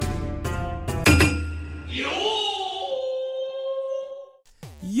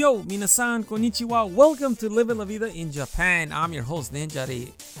Yo, minasan, konnichiwa. Welcome to Living La Vida in Japan. I'm your host, Ninja.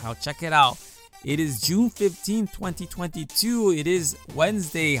 Now check it out. It is June 15, 2022. It is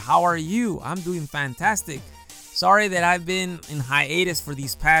Wednesday. How are you? I'm doing fantastic. Sorry that I've been in hiatus for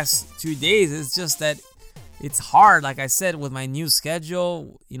these past 2 days. It's just that it's hard, like I said, with my new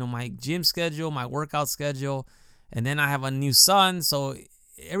schedule, my gym schedule, my workout schedule, and then I have a new son, so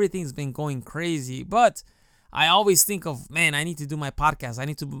everything's been going crazy. But I always think of, man, I need to do my podcast. I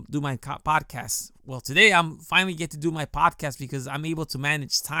need to do my podcast. Well, today I'm finally get to do my podcast because I'm able to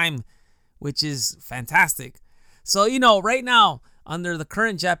manage time, which is fantastic. So, right now, under the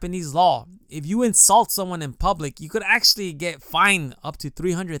current Japanese law, if you insult someone in public, you could actually get fined up to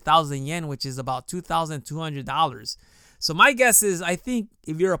 300,000 yen, which is about $2,200. So my guess is, I think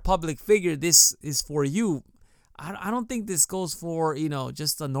if you're a public figure, this is for you. I don't think this goes for,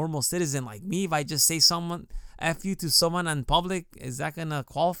 just a normal citizen like me. If I just say F you to someone in public, is that going to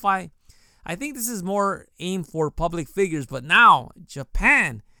qualify? I think this is more aimed for public figures. But now,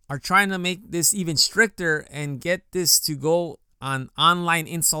 Japan are trying to make this even stricter and get this to go on online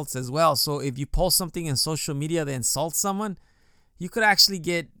insults as well. So if you post something in social media that insults someone, you could actually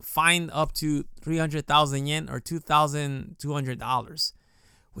get fined up to 300,000 yen or $2,200.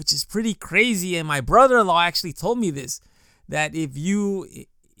 Which is pretty crazy. And my brother-in-law actually told me this, that if you,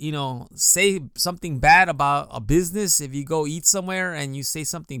 say something bad about a business, if you go eat somewhere and you say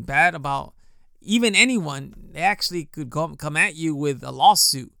something bad about even anyone, they actually could come at you with a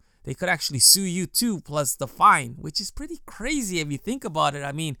lawsuit. They could actually sue you too, plus the fine, which is pretty crazy if you think about it.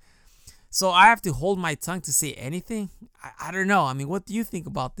 I mean, so I have to hold my tongue to say anything? I don't know. I mean, what do you think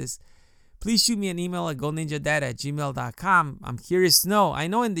about this? Please shoot me an email at goninjadad@gmail.com. I'm curious to know. I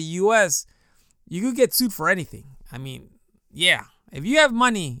know in the U.S., you could get sued for anything. I mean, yeah. If you have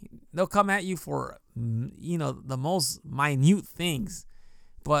money, they'll come at you for, the most minute things.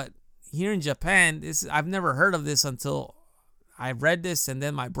 But here in Japan, I've never heard of this until I read this, and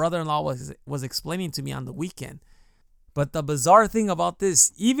then my brother-in-law was explaining to me on the weekend. But the bizarre thing about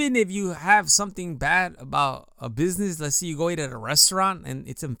this, even if you have something bad about a business, let's say you go eat at a restaurant and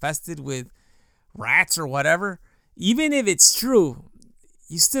it's infested with rats or whatever, even if it's true,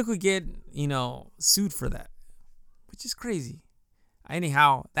 you still could get, sued for that, which is crazy.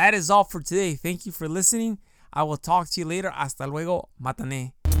 Anyhow, that is all for today. Thank you for listening. I will talk to you later. Hasta luego.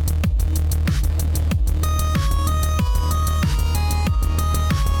 Matane.